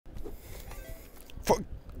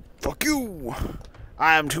Fuck you!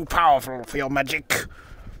 I am too powerful for your magic.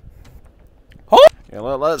 Oh! Yeah,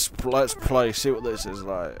 let's play. See what this is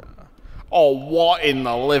like. Oh, what in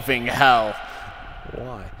the living hell?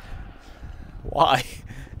 Why? Why?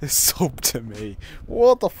 Sub to me.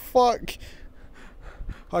 What the fuck?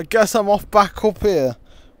 I guess I'm off back up here.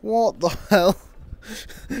 What the hell?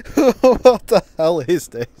 What the hell is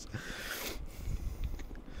this?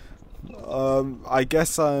 I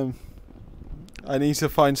guess I need to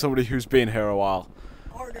find somebody who's been here a while.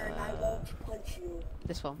 Harder and I won't punch you.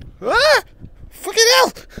 This one. Ah! Fucking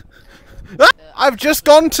hell! Ah! I've just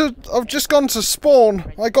gone to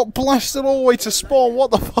spawn. I got blasted all the way to spawn.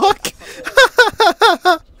 What the fuck?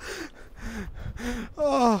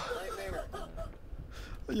 Oh.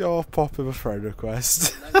 You're popping a friend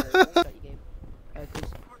request.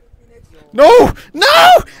 No! No!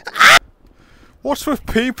 Ah! What's with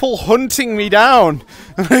people hunting me down?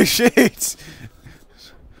 Shit!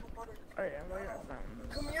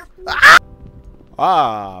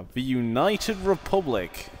 Ah, the United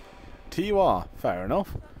Republic. TUR, fair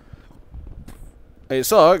enough. It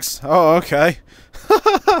sucks. Oh, okay.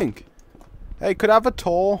 Hey, could I have a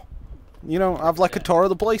tour? You know, have like a tour of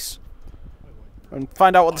the place? And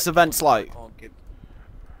find out what this event's like.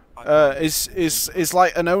 Is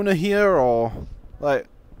like an owner here or like?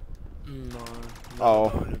 No.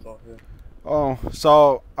 Oh. Oh,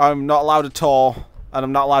 so I'm not allowed a tour, and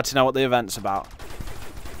I'm not allowed to know what the event's about.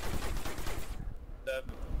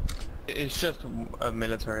 It's just a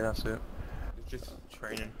military, that's it. It's just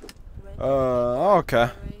training. Okay.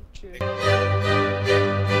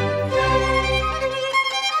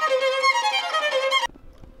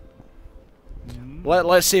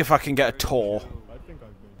 Let's see if I can get a tour.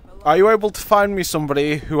 Are you able to find me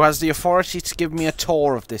somebody who has the authority to give me a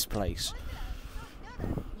tour of this place?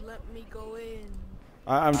 Let me go in.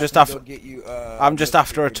 I'm just after. I'm just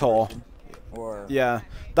after a tour. Yeah,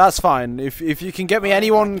 that's fine. If you can get me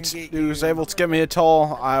anyone who's able to get me a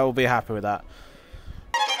tour, I will be happy with that.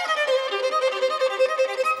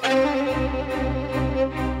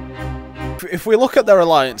 If we look at their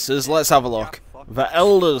alliances, let's have a look. The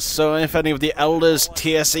Elders, so if any of the Elders,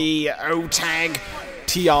 TSE, OTAG,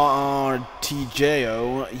 TRR,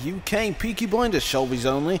 TJO, UK, Peaky Blinders, Shelby's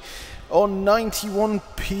only, or 91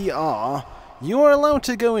 PR, you are allowed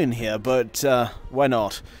to go in here, but we're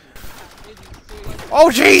not. Oh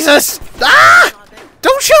Jesus! Ah!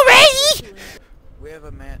 Don't shoot me! We have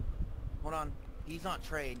a man. Hold on. He's not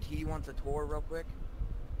trained. He wants a tour real quick.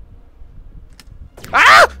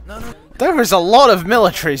 Ah! No. There is a lot of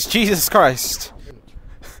militaries, Jesus Christ.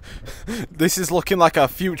 This is looking like a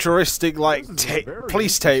futuristic, like,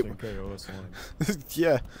 police tape.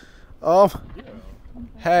 Yeah.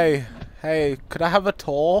 Hey, could I have a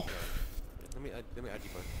tour? Let me add you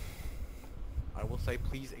first. I will say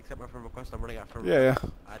please accept my friend request. I'm running out of Yeah.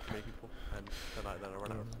 add too many people, and then I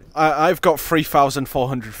run out of space. I've got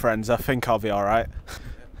 3,400 friends. I think I'll be alright.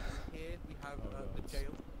 Here we have the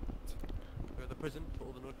jail, the prison for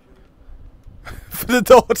all the naughty children. For the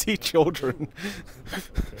naughty children.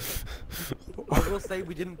 I will say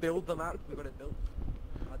we didn't build the map. We got it built.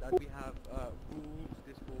 And we have rules,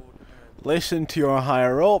 Discord. Listen to your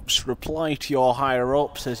higher-ups. Reply to your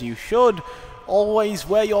higher-ups as you should. Always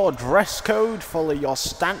wear your dress code. Follow your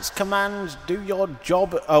stance commands. Do your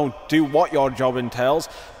job. Oh, do what your job entails.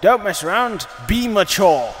 Don't mess around. Be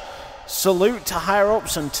mature. Salute to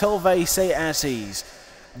higher-ups until they say asses.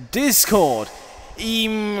 Discord.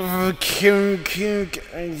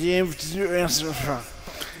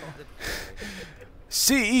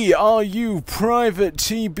 CERU private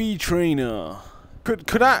TB trainer.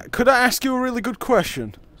 Could I ask you a really good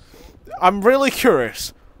question? I'm really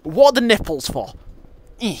curious. What are the nipples for?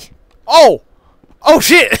 Oh! Oh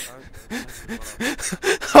shit!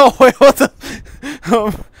 Oh wait, what the?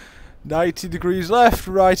 90 degrees left,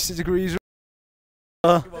 right 90 degrees.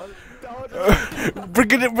 Bring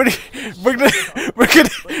it.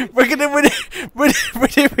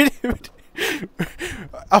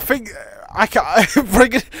 I think I can't.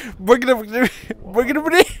 Bring it. What the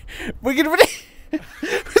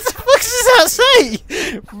fuck does that say?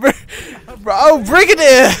 Oh, bring it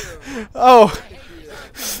here. Oh,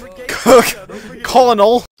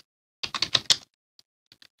 Colonel.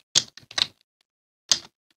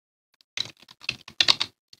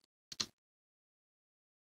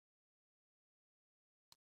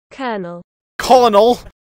 Colonel.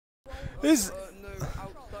 It's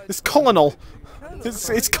Colonel.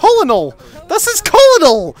 It's Colonel. That's his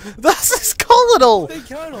Colonel. That's his Colonel.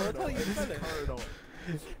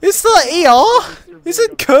 Is that ER? Is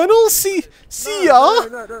it Colonel CR?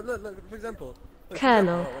 No, for example.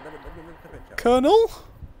 Colonel. Colonel?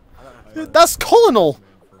 That's colonel.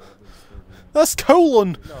 That's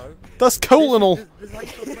colon. No. That's colonel. There's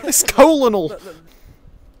like It's colonel. look.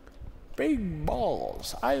 Big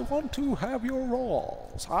balls. I want to have your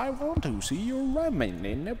rolls. I want to see you ramming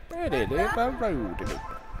in the bed in the road.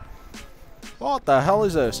 What the hell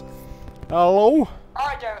is this? Hello?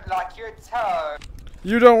 I don't like your tone.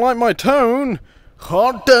 You don't like my tone?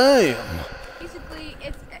 Hot damn. Basically,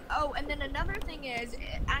 it's oh, and then another thing is,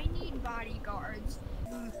 I need bodyguards.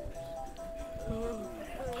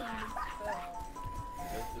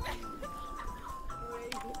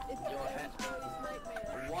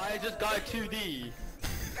 Why is this guy 2D?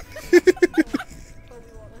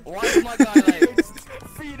 Why is my guy like...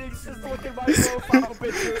 Phoenix, just look at my profile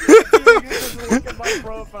picture. Phoenix, just look at my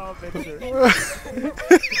profile picture. Look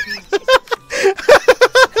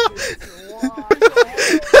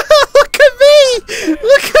at me!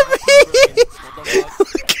 Look at me!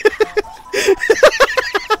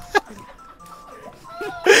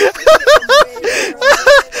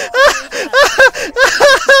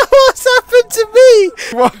 What's happened to me?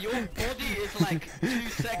 What? Your body is like 2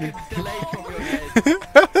 seconds delayed from your head. Your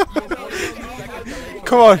body is 2 seconds delayed.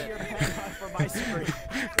 Come on, For my screen.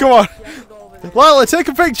 come on. Lila, take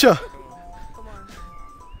a picture.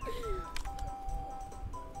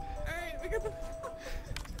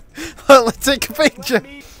 Lila, take a picture.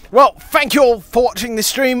 Well, thank you all for watching this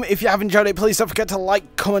stream. If you have enjoyed it, please don't forget to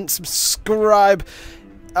like, comment, subscribe.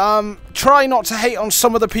 Try not to hate on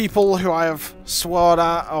some of the people who I have sworn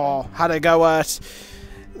at or had a go at.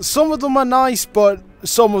 Some of them are nice, but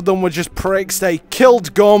some of them were just pricks. They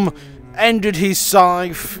killed Gum, ended his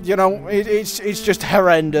scythe. You know, it's just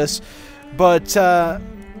horrendous. But,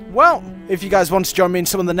 well, if you guys want to join me in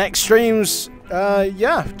some of the next streams,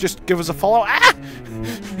 yeah, just give us a follow. Ah!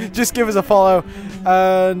 Just give us a follow.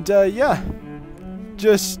 And, yeah,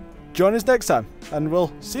 just join us next time. And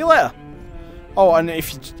we'll see you later. Oh, and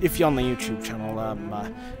if you're on the YouTube channel,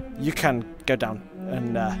 you can go down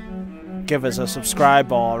and give us a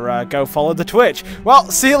subscribe or go follow the Twitch. Well,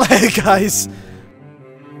 see you later, guys.